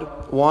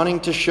God,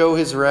 wanting to show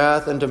His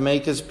wrath and to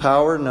make His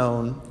power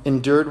known,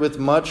 endured with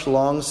much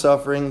long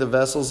suffering the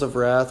vessels of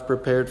wrath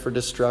prepared for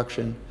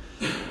destruction,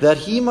 that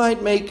He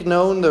might make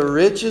known the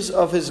riches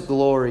of His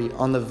glory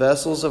on the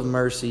vessels of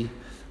mercy,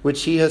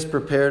 which He has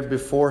prepared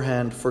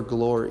beforehand for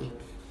glory."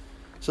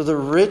 So the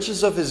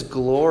riches of His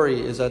glory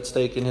is at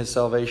stake in His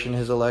salvation,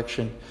 His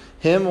election.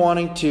 Him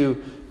wanting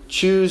to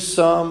choose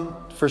some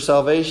for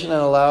salvation and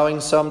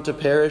allowing some to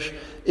perish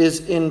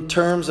is in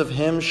terms of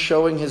Him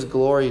showing His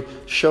glory,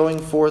 showing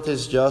forth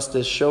His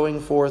justice,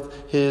 showing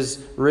forth His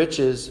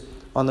riches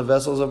on the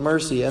vessels of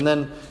mercy. And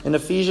then in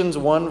Ephesians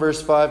 1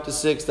 verse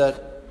 5-6,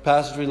 that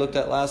passage we looked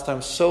at last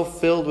time, so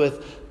filled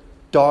with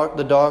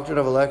the doctrine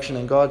of election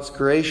and God's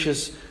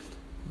gracious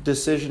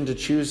decision to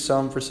choose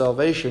some for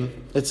salvation.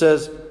 It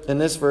says in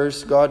this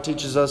verse, God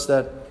teaches us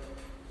that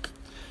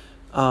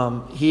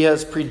He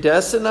has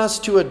predestined us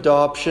to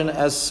adoption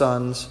as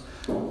sons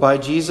by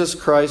Jesus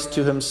Christ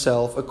to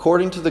Himself,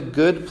 according to the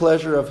good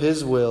pleasure of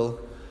His will,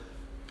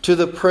 to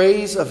the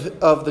praise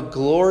of the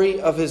glory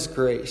of His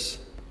grace,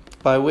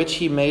 by which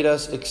He made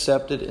us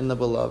accepted in the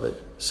Beloved.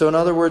 So in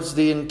other words,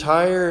 the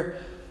entire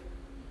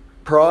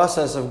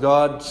process of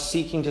God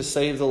seeking to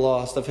save the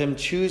lost, of Him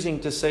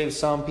choosing to save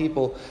some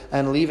people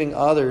and leaving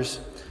others,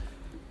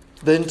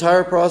 the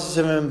entire process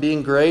of Him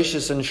being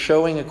gracious and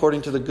showing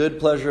according to the good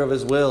pleasure of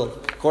His will,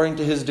 according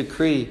to His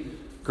decree,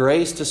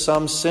 grace to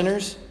some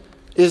sinners,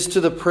 is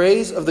to the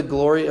praise of the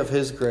glory of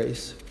His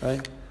grace,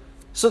 right?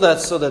 So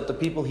that's so that the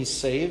people He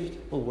saved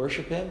will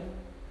worship Him.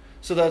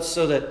 So that's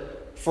so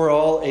that for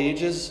all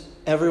ages,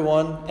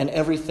 everyone and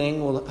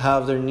everything will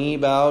have their knee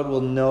bowed,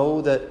 will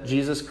know that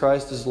Jesus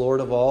Christ is Lord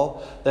of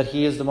all, that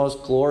He is the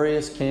most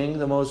glorious King,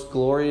 the most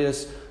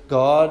glorious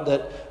God,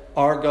 that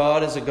our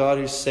God is a God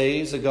who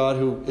saves, a God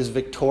who is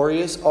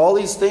victorious. All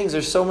these things,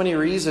 there's so many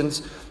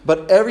reasons,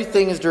 but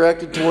everything is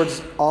directed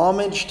towards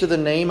homage to the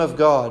name of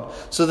God.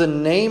 So the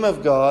name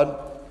of God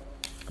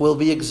will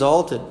be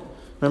exalted.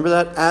 Remember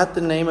that? At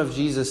the name of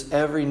Jesus,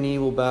 every knee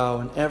will bow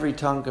and every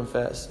tongue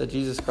confess that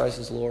Jesus Christ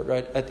is Lord,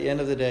 right? At the end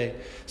of the day.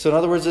 So in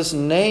other words, this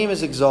name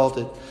is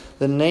exalted.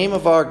 The name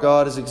of our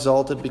God is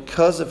exalted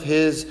because of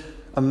His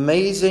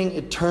amazing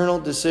eternal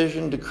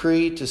decision,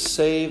 decree to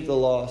save the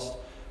lost.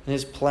 And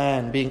His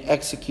plan being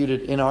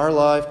executed in our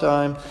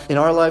lifetime, in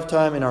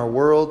our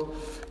world,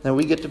 and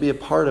we get to be a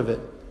part of it.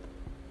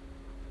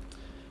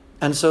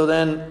 And so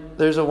then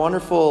there's a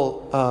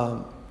wonderful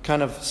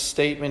kind of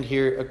statement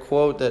here, a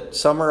quote that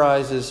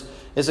summarizes,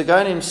 is a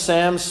guy named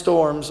Sam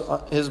Storms,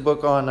 his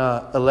book on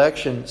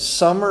election,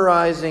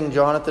 summarizing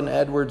Jonathan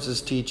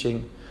Edwards'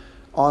 teaching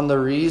on the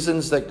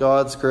reasons that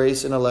God's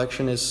grace in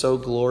election is so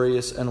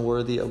glorious and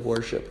worthy of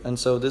worship. And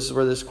so this is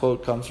where this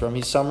quote comes from.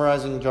 He's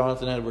summarizing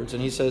Jonathan Edwards,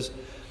 and he says,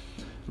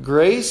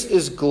 "Grace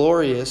is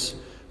glorious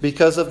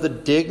because of the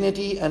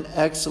dignity and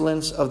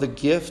excellence of the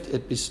gift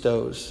it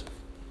bestows,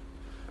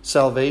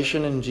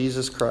 salvation in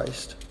Jesus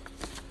Christ.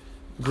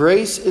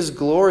 Grace is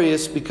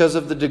glorious because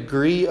of the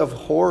degree of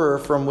horror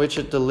from which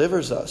it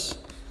delivers us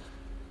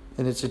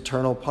in its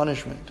eternal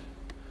punishment.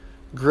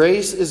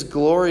 Grace is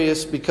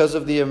glorious because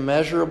of the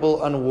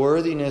immeasurable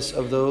unworthiness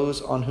of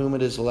those on whom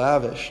it is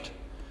lavished.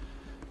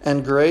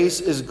 And grace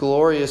is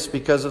glorious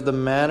because of the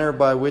manner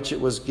by which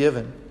it was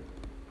given,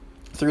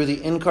 through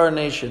the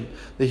incarnation,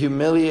 the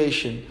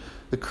humiliation,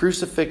 the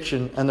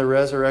crucifixion, and the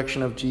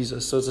resurrection of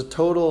Jesus." So it's a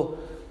total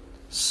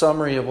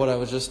summary of what I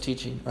was just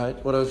teaching, right?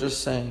 What I was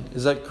just saying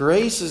is that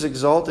grace is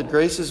exalted,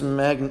 grace is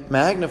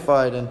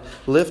magnified and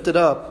lifted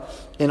up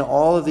in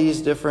all of these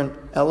different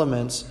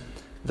elements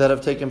that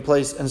have taken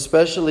place, and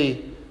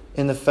especially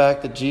in the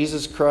fact that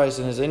Jesus Christ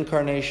in his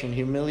incarnation,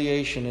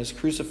 humiliation, his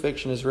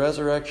crucifixion, his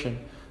resurrection,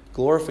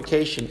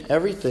 glorification,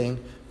 everything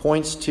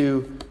points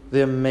to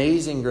the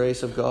amazing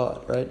grace of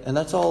God, right? And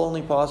that's all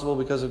only possible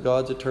because of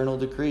God's eternal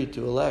decree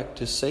to elect,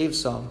 to save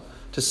some,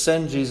 to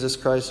send Jesus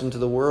Christ into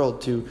the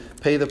world, to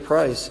pay the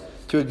price,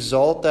 to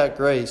exalt that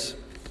grace.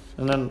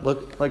 And then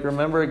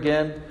remember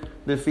again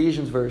the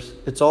Ephesians verse.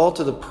 It's all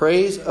to the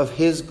praise of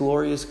his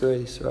glorious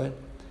grace, right?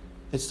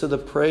 It's to the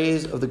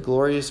praise of the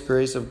glorious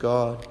grace of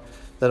God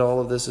that all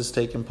of this has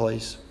taken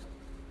place.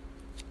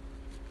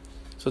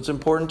 So it's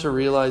important to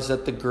realize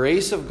that the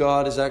grace of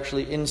God is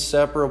actually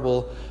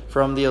inseparable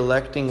from the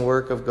electing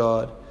work of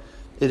God.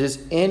 It is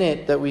in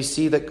it that we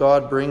see that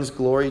God brings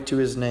glory to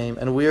his name,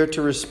 and we are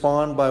to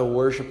respond by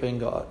worshiping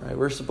God. Right?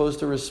 We're supposed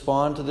to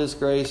respond to this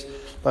grace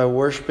by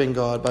worshiping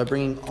God, by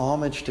bringing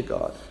homage to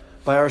God.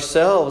 By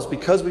ourselves,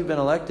 because we've been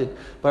elected.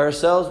 By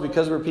ourselves,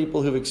 because we're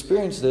people who've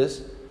experienced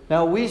this.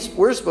 Now we're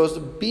supposed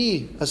to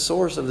be a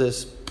source of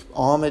this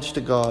homage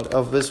to God,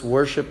 of this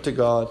worship to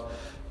God.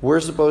 We're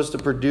supposed to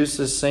produce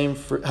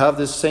have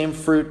this same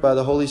fruit by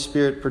the Holy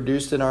Spirit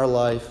produced in our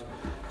life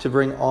to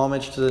bring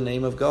homage to the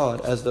name of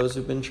God as those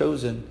who've been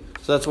chosen.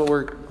 So that's what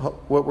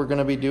we're going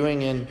to be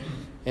doing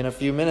in a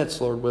few minutes,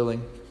 Lord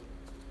willing.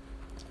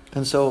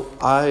 And so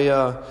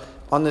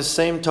on this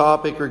same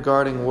topic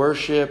regarding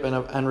worship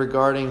and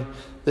regarding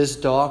this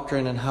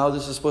doctrine and how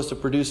this is supposed to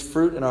produce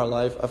fruit in our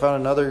life, I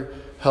found another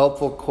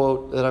helpful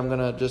quote that I'm going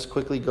to just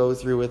quickly go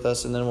through with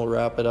us, and then we'll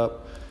wrap it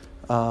up.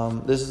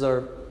 This is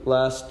our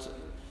last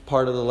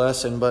part of the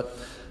lesson, but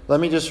let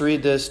me just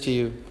read this to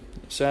you.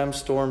 Sam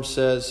Storm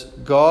says,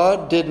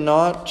 "God did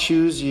not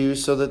choose you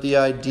so that the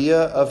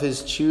idea of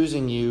his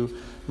choosing you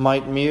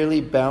might merely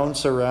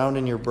bounce around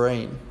in your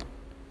brain.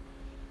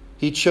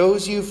 He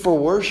chose you for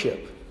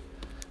worship,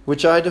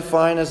 which I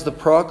define as the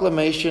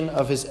proclamation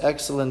of his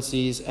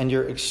excellencies and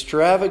your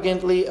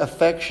extravagantly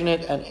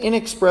affectionate and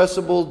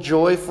inexpressible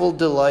joyful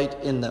delight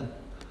in them."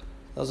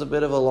 That was a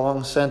bit of a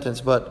long sentence,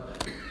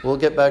 but we'll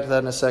get back to that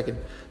in a second.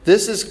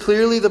 "This is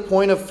clearly the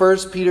point of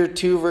 1 Peter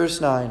 2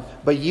 verse 9.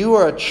 But you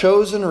are a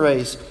chosen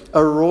race,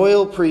 a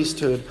royal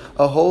priesthood,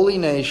 a holy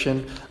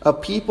nation, a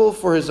people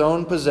for his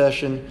own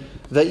possession,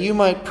 that you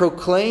might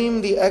proclaim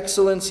the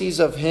excellencies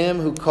of him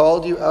who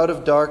called you out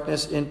of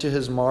darkness into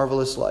his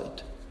marvelous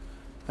light."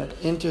 Right?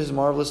 Into his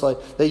marvelous light.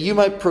 That you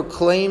might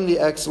proclaim the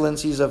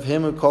excellencies of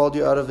him who called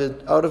you out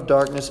of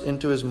darkness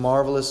into his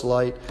marvelous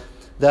light.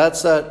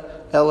 That's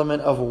that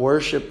element of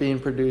worship being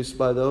produced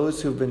by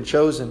those who've been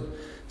chosen.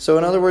 So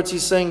in other words,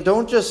 he's saying,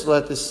 don't just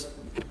let this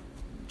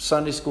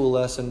Sunday school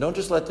lesson, don't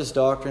just let this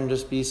doctrine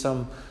just be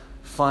some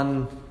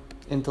fun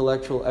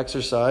intellectual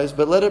exercise,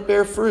 but let it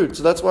bear fruit.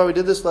 So that's why we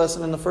did this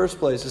lesson in the first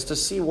place, is to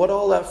see what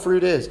all that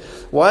fruit is.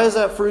 Why is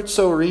that fruit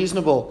so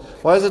reasonable?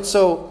 Why is it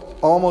so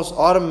almost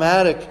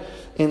automatic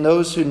in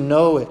those who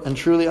know it and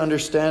truly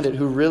understand it,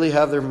 who really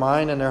have their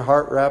mind and their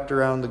heart wrapped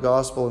around the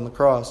gospel and the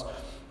cross?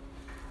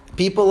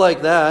 People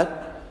like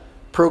that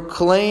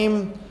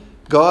proclaim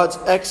God's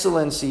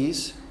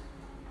excellencies,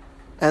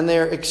 and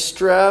they're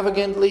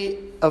extravagantly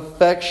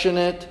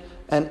affectionate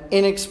and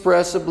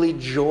inexpressibly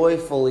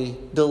joyfully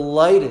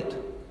delighted,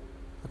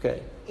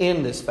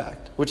 in this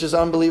fact, which is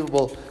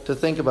unbelievable to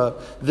think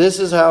about. This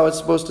is how it's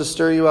supposed to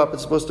stir you up.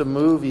 It's supposed to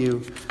move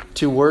you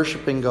to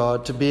worshiping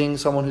God, to being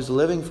someone who's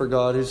living for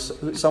God, who's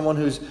someone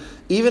who's,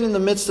 even in the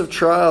midst of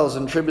trials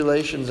and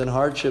tribulations and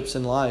hardships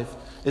in life,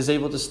 is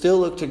able to still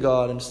look to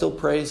God and still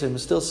praise him,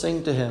 still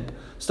sing to him,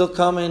 still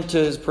come into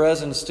his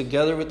presence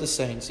together with the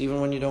saints,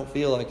 even when you don't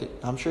feel like it.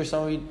 I'm sure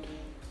some of you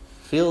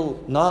feel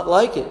not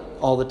like it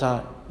all the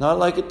time. Not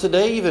like it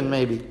today even,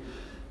 maybe.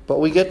 But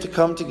we get to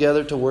come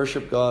together to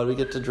worship God. We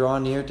get to draw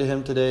near to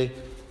him today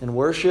in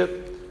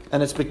worship.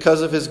 And it's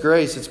because of his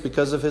grace. It's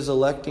because of his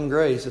electing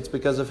grace. It's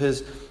because of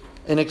his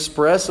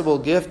inexpressible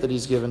gift that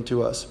he's given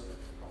to us.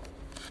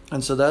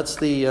 And so that's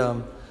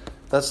the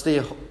that's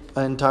the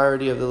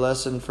entirety of the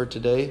lesson for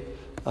today.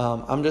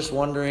 I'm just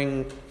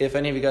wondering if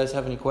any of you guys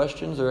have any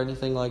questions or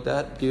anything like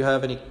that. Do you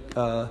have any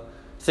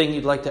thing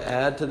you'd like to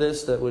add to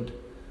this that would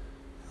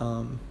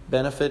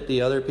benefit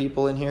the other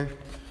people in here?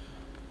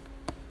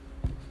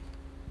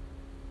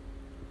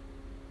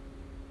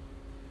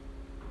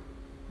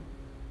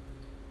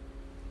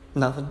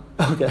 Nothing?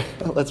 Okay,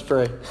 let's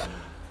pray.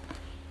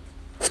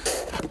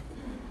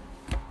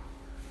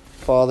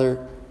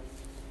 Father,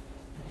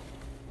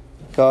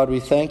 God, we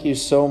thank you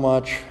so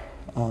much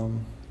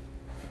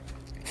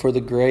for the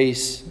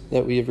grace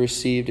that we have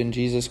received in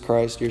Jesus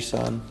Christ, your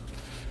Son.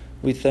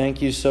 We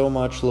thank you so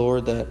much,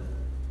 Lord, that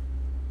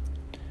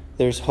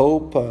there's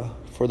hope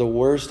for the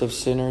worst of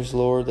sinners,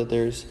 Lord, that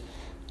there's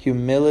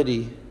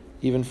humility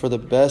even for the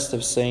best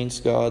of saints,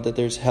 God, that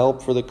there's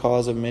help for the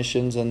cause of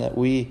missions, and that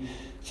we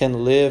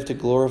can live to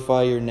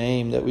glorify your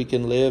name, that we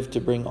can live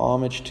to bring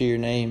homage to your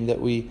name,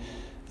 that we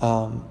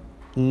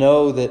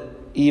know that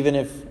even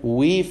if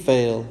we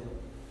fail,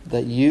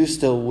 that you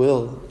still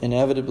will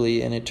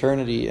inevitably in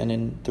eternity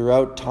and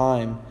throughout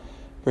time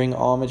bring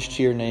homage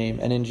to your name.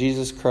 And in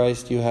Jesus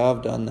Christ you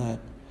have done that.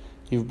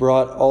 You've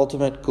brought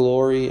ultimate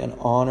glory and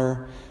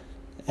honor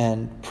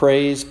and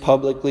praise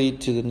publicly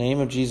to the name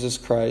of Jesus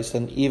Christ.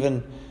 And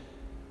even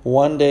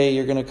one day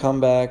you're going to come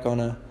back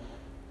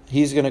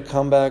He's going to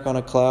come back on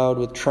a cloud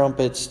with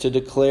trumpets to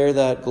declare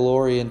that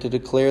glory and to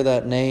declare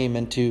that name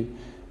and to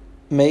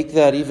make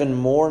that even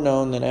more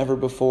known than ever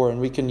before. And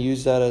we can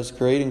use that as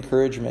great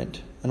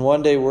encouragement. And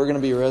one day we're going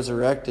to be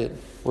resurrected.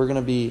 We're going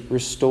to be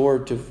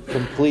restored to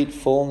complete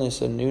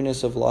fullness and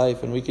newness of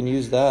life. And we can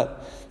use that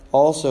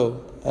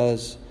also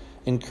as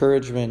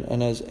encouragement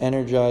and as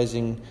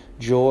energizing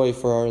joy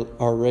for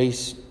our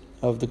race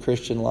of the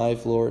Christian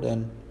life, Lord.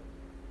 And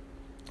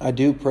I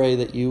do pray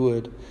that you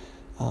would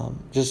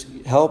just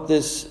help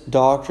this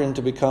doctrine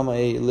to become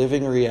a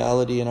living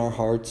reality in our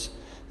hearts,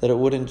 that it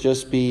wouldn't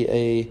just be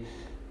a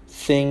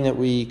thing that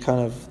we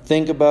kind of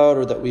think about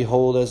or that we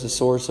hold as a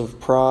source of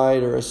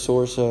pride or a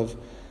source of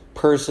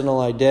personal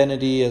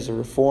identity as a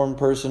reformed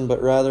person,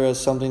 but rather as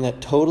something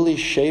that totally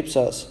shapes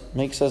us,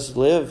 makes us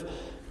live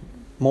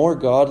more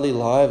godly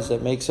lives,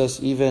 that makes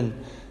us even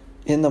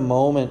in the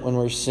moment when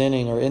we're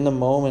sinning or in the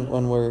moment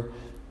when we're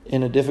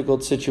in a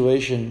difficult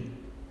situation,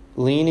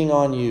 leaning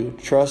on you,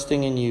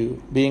 trusting in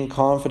you, being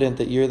confident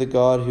that you're the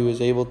God who is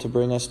able to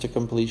bring us to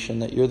completion,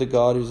 that you're the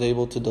God who's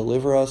able to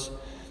deliver us,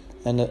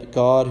 and the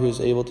God who is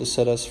able to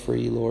set us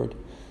free, Lord.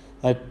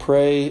 I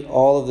pray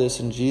all of this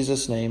in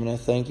Jesus' name, and I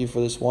thank you for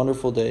this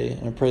wonderful day,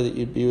 and I pray that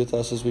you'd be with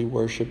us as we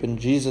worship. In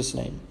Jesus'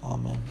 name,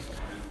 amen.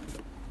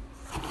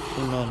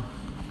 Amen.